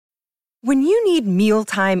When you need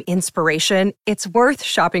mealtime inspiration, it's worth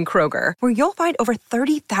shopping Kroger, where you'll find over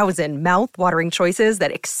 30,000 mouth-watering choices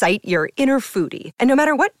that excite your inner foodie. And no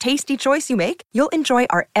matter what tasty choice you make, you'll enjoy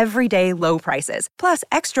our everyday low prices, plus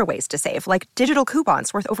extra ways to save, like digital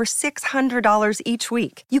coupons worth over $600 each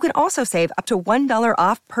week. You can also save up to $1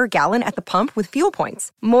 off per gallon at the pump with fuel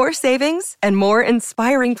points. More savings and more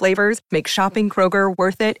inspiring flavors make shopping Kroger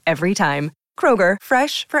worth it every time. Kroger,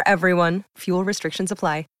 fresh for everyone. Fuel restrictions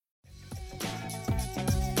apply.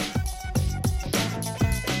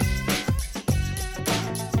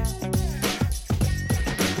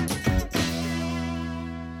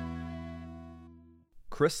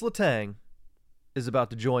 Kris Letang is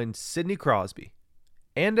about to join Sidney Crosby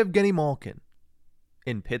and Evgeny Malkin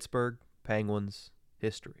in Pittsburgh Penguins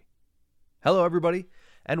history. Hello, everybody,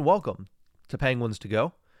 and welcome to Penguins to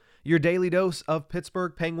Go, your daily dose of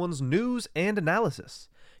Pittsburgh Penguins news and analysis.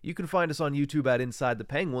 You can find us on YouTube at Inside the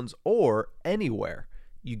Penguins or anywhere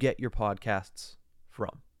you get your podcasts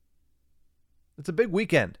from. It's a big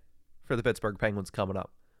weekend for the Pittsburgh Penguins coming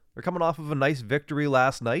up. They're coming off of a nice victory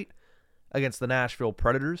last night against the Nashville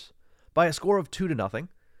Predators by a score of 2-0.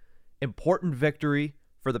 Important victory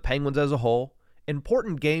for the Penguins as a whole.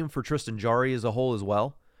 Important game for Tristan Jarry as a whole as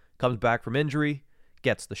well. Comes back from injury,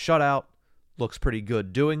 gets the shutout, looks pretty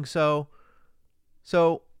good doing so.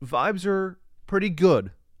 So vibes are pretty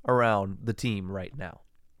good around the team right now.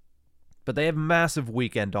 But they have a massive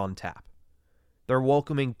weekend on tap. They're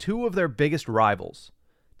welcoming two of their biggest rivals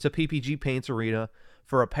to PPG Paints Arena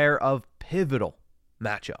for a pair of pivotal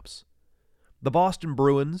matchups. The Boston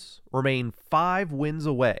Bruins remain 5 wins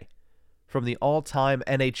away from the all-time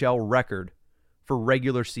NHL record for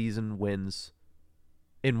regular season wins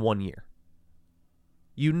in 1 year.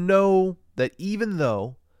 You know that even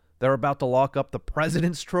though they're about to lock up the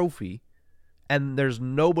President's Trophy and there's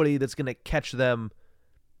nobody that's going to catch them,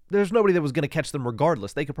 there's nobody that was going to catch them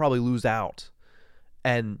regardless. They could probably lose out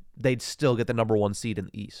and they'd still get the number 1 seed in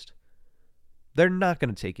the East. They're not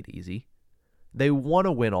going to take it easy. They want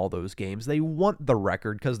to win all those games. They want the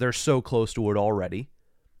record because they're so close to it already.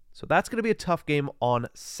 So that's going to be a tough game on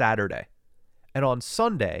Saturday. And on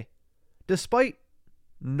Sunday, despite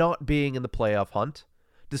not being in the playoff hunt,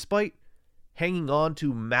 despite hanging on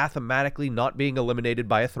to mathematically not being eliminated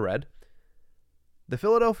by a thread, the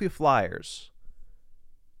Philadelphia Flyers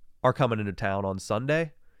are coming into town on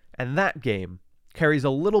Sunday, and that game carries a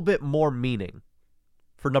little bit more meaning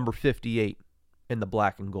for number 58 in the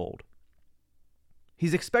black and gold.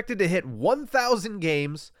 He's expected to hit 1,000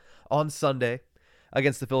 games on Sunday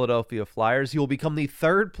against the Philadelphia Flyers. He will become the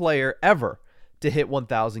third player ever to hit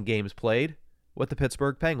 1,000 games played with the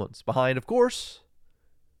Pittsburgh Penguins. Behind, of course,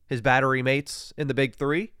 his battery mates in the Big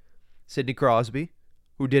Three, Sidney Crosby,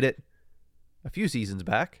 who did it a few seasons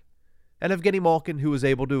back, and Evgeny Malkin, who was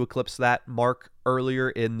able to eclipse that mark earlier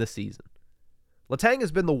in the season. Letang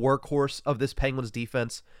has been the workhorse of this Penguins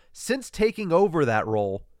defense since taking over that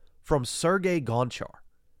role from Sergei Gonchar.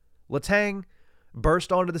 Letang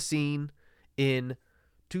burst onto the scene in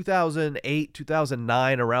 2008,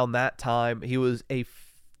 2009, around that time. He was a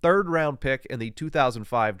third-round pick in the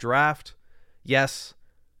 2005 draft. Yes,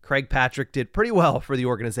 Craig Patrick did pretty well for the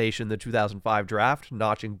organization in the 2005 draft,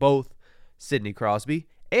 notching both Sidney Crosby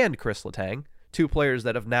and Kris Letang, two players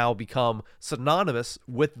that have now become synonymous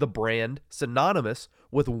with the brand, synonymous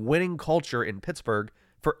with winning culture in Pittsburgh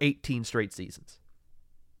for 18 straight seasons.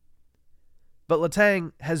 But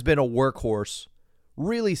Letang has been a workhorse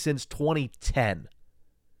really since 2010,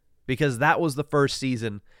 because that was the first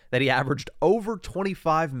season that he averaged over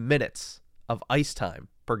 25 minutes of ice time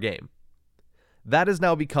per game. That has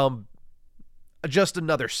now become just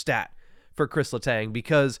another stat for Kris Letang,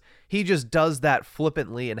 because he just does that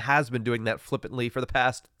flippantly and has been doing that flippantly for the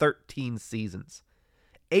past 13 seasons.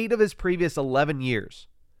 8 of his previous 11 years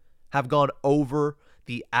have gone over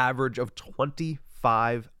the average of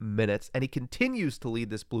 25 minutes, and he continues to lead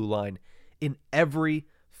this blue line in every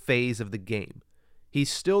phase of the game. He's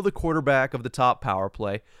still the quarterback of the top power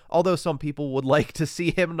play, although some people would like to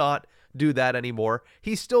see him not do that anymore.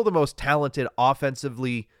 He's still the most talented,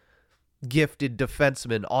 offensively gifted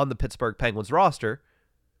defenseman on the Pittsburgh Penguins roster.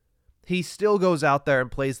 He still goes out there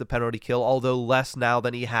and plays the penalty kill, although less now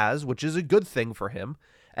than he has, which is a good thing for him.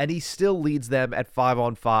 And he still leads them at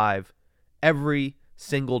 5-on-5 every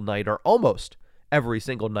single night, or almost every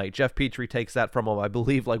single night. Jeff Petrie takes that from him, I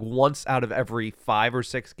believe, like once out of every 5 or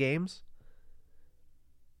 6 games.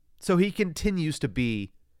 So he continues to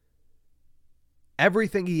be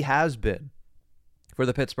everything he has been for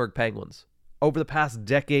the Pittsburgh Penguins over the past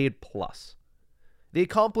decade plus. The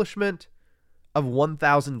accomplishment of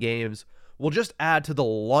 1,000 games will just add to the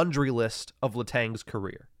laundry list of Letang's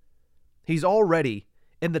career. He's already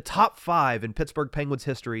in the top 5 in Pittsburgh Penguins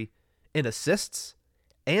history in assists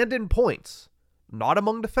and in points. Not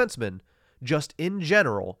among defensemen, just in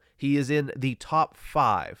general. He is in the top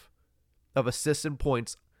 5 of assists and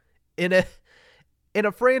points in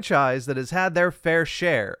a franchise that has had their fair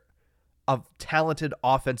share of talented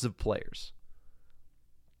offensive players.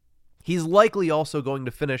 He's likely also going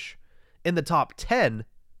to finish in the top 10,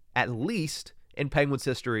 at least, in Penguins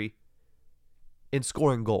history in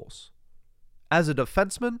scoring goals. As a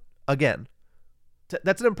defenseman, again,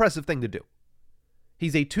 that's an impressive thing to do.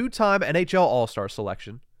 He's a 2-time NHL All-Star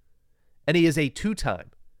selection, and he is a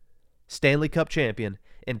 2-time Stanley Cup champion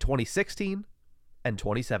in 2016 and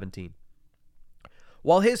 2017.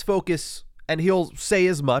 While his focus, and he'll say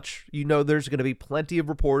as much, there's going to be plenty of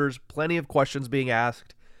reporters, plenty of questions being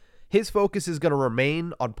asked, his focus is going to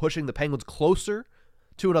remain on pushing the Penguins closer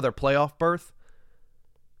to another playoff berth.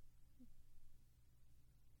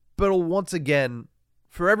 But it'll once again,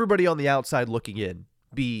 for everybody on the outside looking in,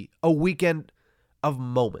 be a weekend of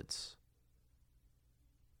moments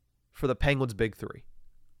for the Penguins' big three.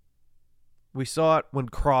 We saw it when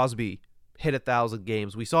Crosby hit 1,000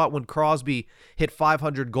 games. We saw it when Crosby hit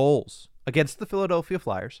 500 goals against the Philadelphia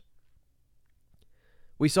Flyers.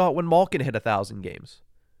 We saw it when Malkin hit 1,000 games.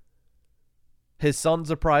 His son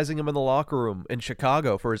surprising him in the locker room in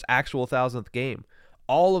Chicago for his actual 1,000th game.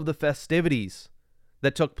 All of the festivities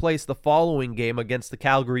that took place the following game against the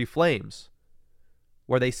Calgary Flames,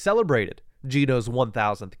 where they celebrated Gino's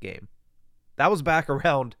 1,000th game. That was back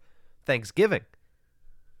around Thanksgiving.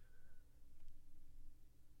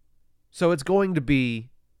 So it's going to be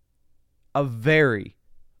a very,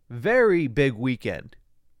 very big weekend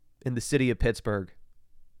in the city of Pittsburgh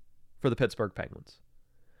for the Pittsburgh Penguins.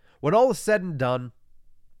 When all is said and done,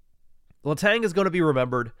 Letang is going to be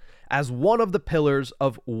remembered as one of the pillars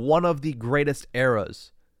of one of the greatest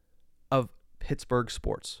eras of Pittsburgh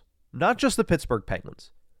sports. Not just the Pittsburgh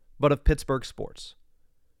Penguins, but of Pittsburgh sports.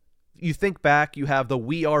 You think back, you have the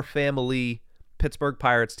We Are Family Pittsburgh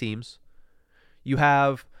Pirates teams. You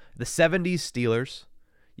have the 70s Steelers.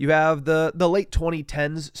 You have the late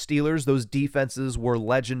 2010s Steelers. Those defenses were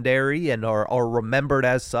legendary and are remembered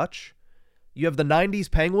as such. You have the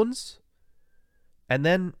 90s Penguins. And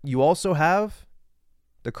then you also have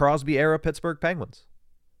the Crosby era Pittsburgh Penguins.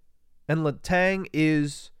 And Letang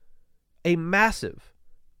is a massive,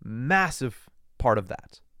 massive part of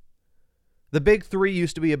that. The big three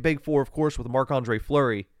used to be a big four, of course, with Marc-Andre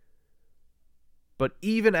Fleury. But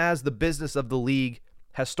even as the business of the league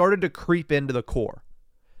has started to creep into the core,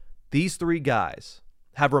 these three guys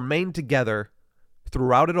have remained together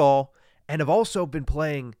throughout it all and have also been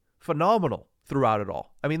playing phenomenal throughout it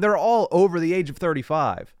all. I mean, they're all over the age of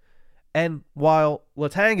 35. And while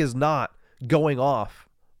Letang is not going off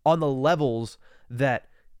on the levels that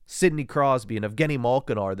Sidney Crosby and Evgeny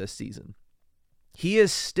Malkin are this season, he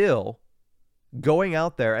is still going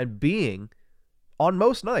out there and being, on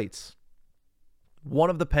most nights, one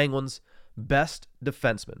of the Penguins' best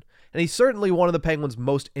defensemen. And he's certainly one of the Penguins'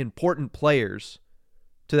 most important players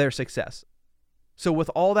to their success. So with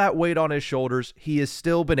all that weight on his shoulders, he has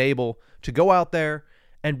still been able to go out there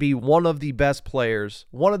and be one of the best players,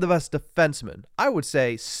 one of the best defensemen, I would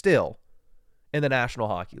say, still in the National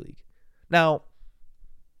Hockey League. Now,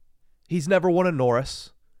 he's never won a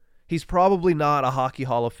Norris. He's probably not a Hockey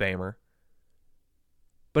Hall of Famer.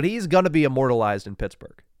 But he's going to be immortalized in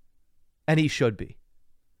Pittsburgh. And he should be.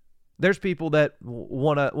 There's people that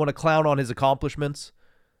want to clown on his accomplishments,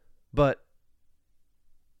 but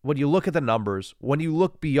when you look at the numbers, when you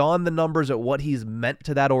look beyond the numbers at what he's meant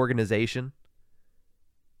to that organization,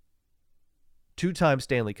 2-time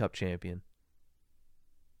Stanley Cup champion,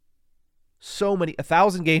 so many,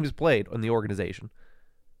 1,000 games played in the organization,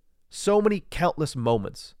 so many countless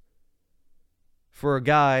moments for a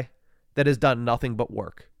guy that has done nothing but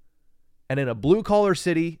work. And in a blue-collar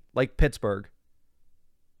city like Pittsburgh,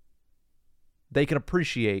 they can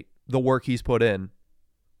appreciate the work he's put in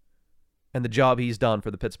and the job he's done for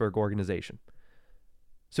the Pittsburgh organization.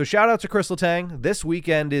 So shout out to Kris Letang. This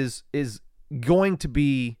weekend is going to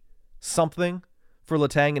be something for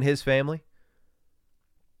Letang and his family.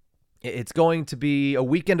 It's going to be a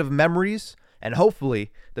weekend of memories, and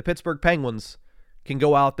hopefully the Pittsburgh Penguins can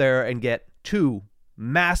go out there and get 2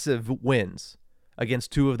 massive wins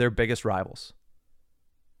against 2 of their biggest rivals.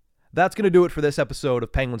 That's going to do it for this episode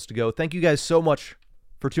of Penguins to Go. Thank you guys so much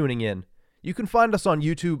for tuning in. You can find us on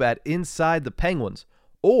YouTube at Inside the Penguins,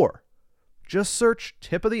 or just search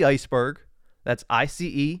Tip of the Iceberg. That's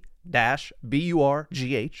ICE-BURGH.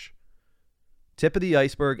 Tip of the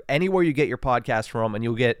Iceberg, anywhere you get your podcast from, and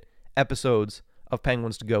you'll get episodes of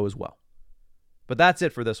Penguins to Go as well. But that's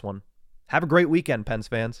it for this one. Have a great weekend, Pens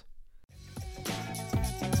fans.